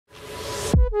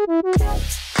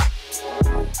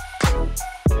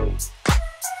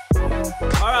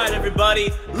right,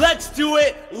 everybody, let's do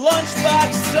it.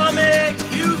 Lunchbox Summit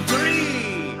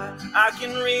Q3. I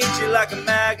can read you like a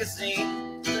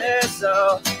magazine.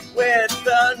 So with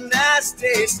the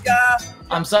nasty sky.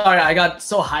 I'm sorry, I got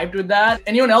so hyped with that.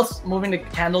 Anyone else moving the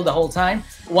candle the whole time?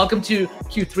 Welcome to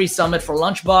Q3 Summit for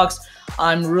Lunchbox.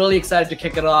 I'm really excited to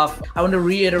kick it off. I want to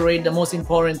reiterate the most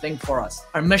important thing for us.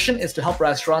 Our mission is to help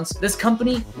restaurants. This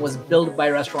company was built by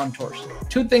restaurateurs.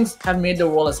 Two things have made the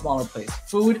world a smaller place.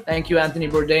 Food, thank you Anthony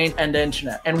Bourdain, and the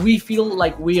internet. And we feel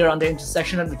like we are on the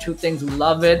intersection of the two things. We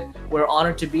love it. We're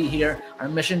honored to be here. Our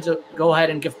mission to go ahead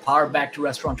and give power back to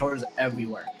restaurateurs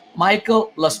everywhere.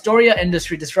 Michael Lastoria,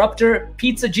 industry disruptor,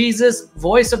 Pizza Jesus,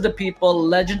 voice of the people,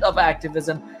 legend of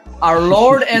activism, our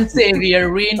Lord and Savior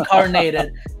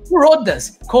reincarnated. Who wrote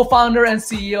this? Co-founder and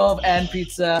CEO of And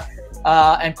Pizza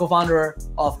and co-founder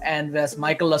of Anvest,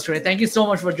 Michael Lastoria. Thank you so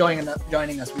much for joining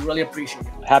us. We really appreciate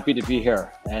it. Happy to be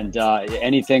here. And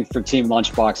anything for Team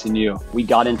Lunchbox and you. We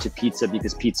got into pizza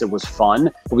because pizza was fun,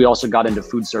 but we also got into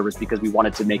food service because we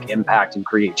wanted to make impact and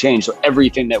create change. So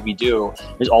everything that we do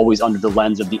is always under the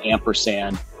lens of the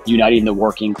ampersand, uniting the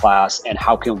working class, and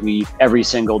how can we every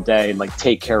single day like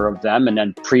take care of them and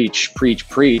then preach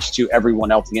to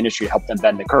everyone else in the industry to help them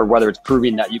bend the curve, whether it's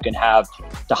proving that you can have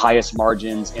the highest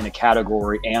margins in a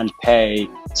category and pay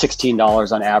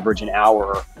 $16 on average an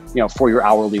hour, for your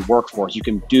hourly workforce. You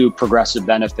can do progressive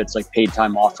benefits like paid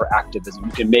time off for activism.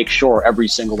 You can make sure every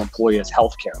single employee has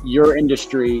healthcare. Your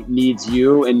industry needs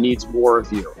you and needs more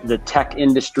of you. The tech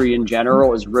industry in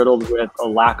general is riddled with a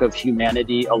lack of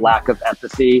humanity, a lack of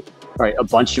empathy, right? A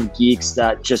bunch of geeks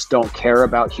that just don't care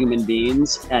about human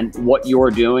beings. And what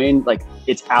you're doing, like,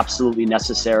 it's absolutely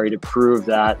necessary to prove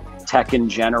that tech in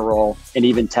general and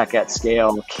even tech at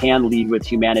scale can lead with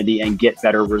humanity and get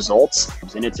better results.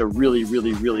 And it's a really,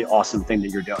 really, really awesome thing that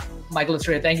you're doing. Michael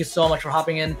Lastoria, thank you so much for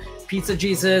hopping in. Pizza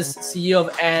Jesus, CEO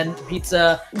of And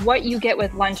Pizza. What you get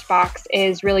with Lunchbox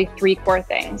is really three core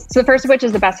things. So the first of which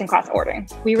is the best-in-class ordering.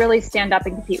 We really stand up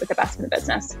and compete with the best in the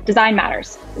business. Design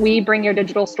matters. We bring your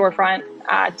digital storefront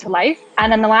to life. And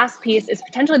then the last piece is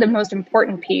potentially the most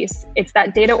important piece. It's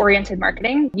that data-oriented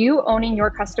marketing. You owning your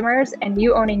customers and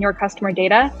you owning your customer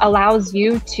data allows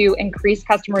you to increase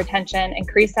customer retention,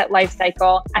 increase that life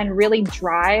cycle, and really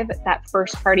drive that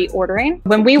first-party ordering.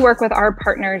 When we work with our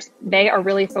partners, they are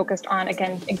really focused on,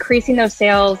 again, increasing those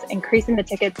sales, increasing the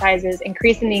ticket sizes,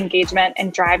 increasing the engagement,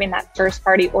 and driving that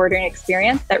first-party ordering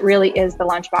experience that really is the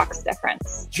Lunchbox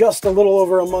difference. Just a little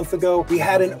over a month ago, we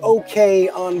had an okay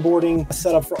onboarding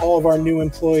set up for all of our new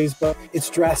employees, but it's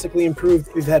drastically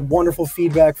improved. We've had wonderful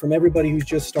feedback from everybody who's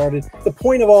just started. The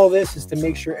point of all this is to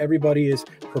make sure everybody is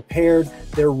prepared,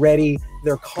 they're ready,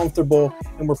 they're comfortable,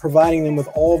 and we're providing them with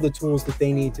all of the tools that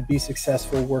they need to be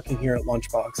successful working here at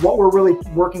Lunchbox. What we're really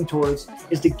working towards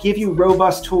is to give you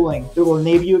robust tooling that will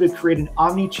enable you to create an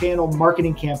omni-channel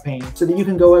marketing campaign so that you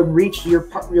can go and reach your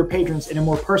patrons in a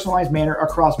more personalized manner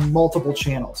across multiple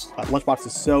channels. Lunchbox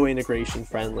is so integration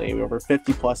friendly. We have over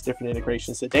 50 plus different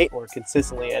integrations to date. We're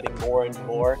consistently adding more and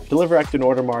more. Deliver Act and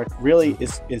Order Mark really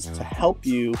is to help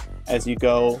you as you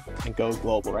go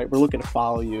global, right? We're looking to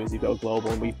follow you as you go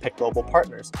global, and we pick global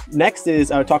partners. Next is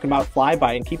talking about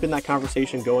Flyby and keeping that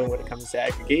conversation going when it comes to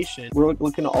aggregation. We're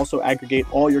looking to also aggregate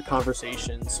all your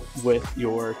conversations with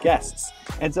your guests.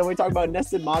 And so when we talk about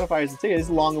nested modifiers and tickets, it's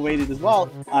long awaited as well.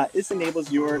 This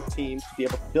enables your team to be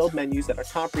able to build menus that are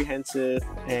comprehensive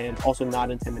and also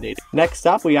not intimidating. Next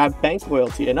up, we have bank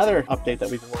loyalty, another update that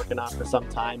we've been working on for some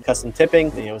time. Custom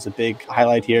tipping, is a big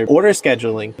highlight here. Order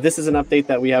scheduling. This is an update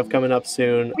that we have coming up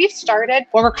soon. We've started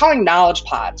what we're calling knowledge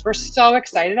pods. We're so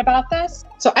excited about this.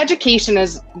 So education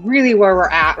is really where we're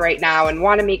at right now, and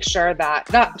want to make sure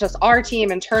that not just our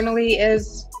team internally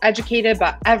is educated,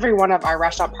 but every one of our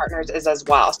restaurant partners is as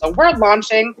well. So we're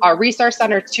launching our Resource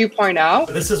Center 2.0.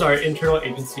 This is our internal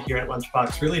agency here at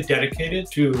Lunchbox, really dedicated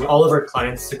to all of our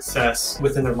clients' success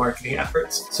within their marketing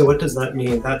efforts. So what does that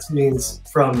mean? That means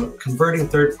from converting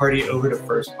third party over to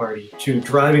first party, to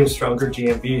driving stronger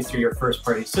GMV through your first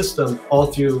party system, all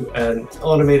through an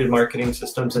automated marketing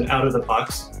systems and out of the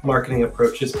box marketing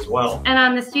approaches as well. And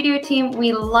on the studio team,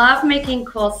 we love making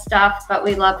cool stuff, but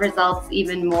we love results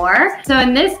even more. So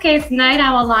in this case, Night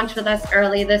Owl launched with us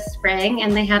early this spring,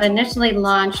 and they had initially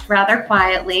launched rather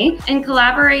quietly. In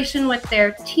collaboration with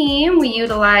their team, we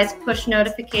utilized push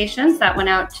notifications that went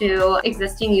out to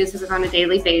existing users on a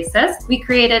daily basis. We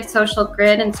created social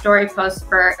grid and story posts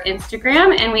for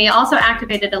Instagram, and we also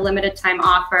activated a limited time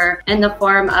offer in the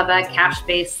form of a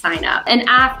cash-based sign up. And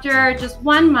after just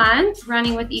 1 month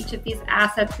running with each of these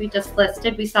assets we just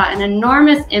listed, we saw an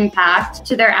enormous impact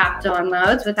to their app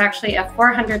downloads with actually a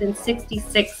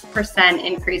 466%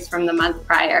 increase from the month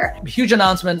prior. Huge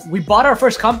announcement. We bought our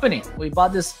first company. We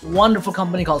bought this wonderful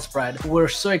company called Spread. We're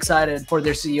so excited for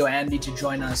their CEO, Andy, to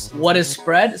join us. What is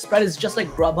Spread? Spread is just like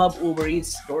Grubhub, Uber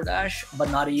Eats, DoorDash,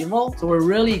 but not evil. So we're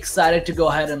really excited to go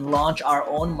ahead and launch our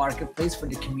own marketplace for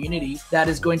the community that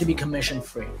is going to be commission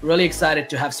free. Really excited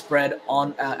to have Spread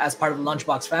on as part of the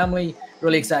Lunchbox family.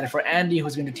 Really excited for Andy,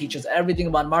 who's going to teach us everything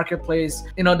about marketplace.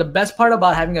 You know, the best part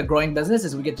about having a growing business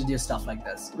is we get to do stuff like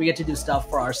this. We get to do stuff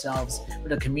for ourselves, for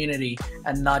the community,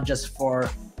 and not just for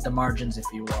the margins, if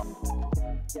you will.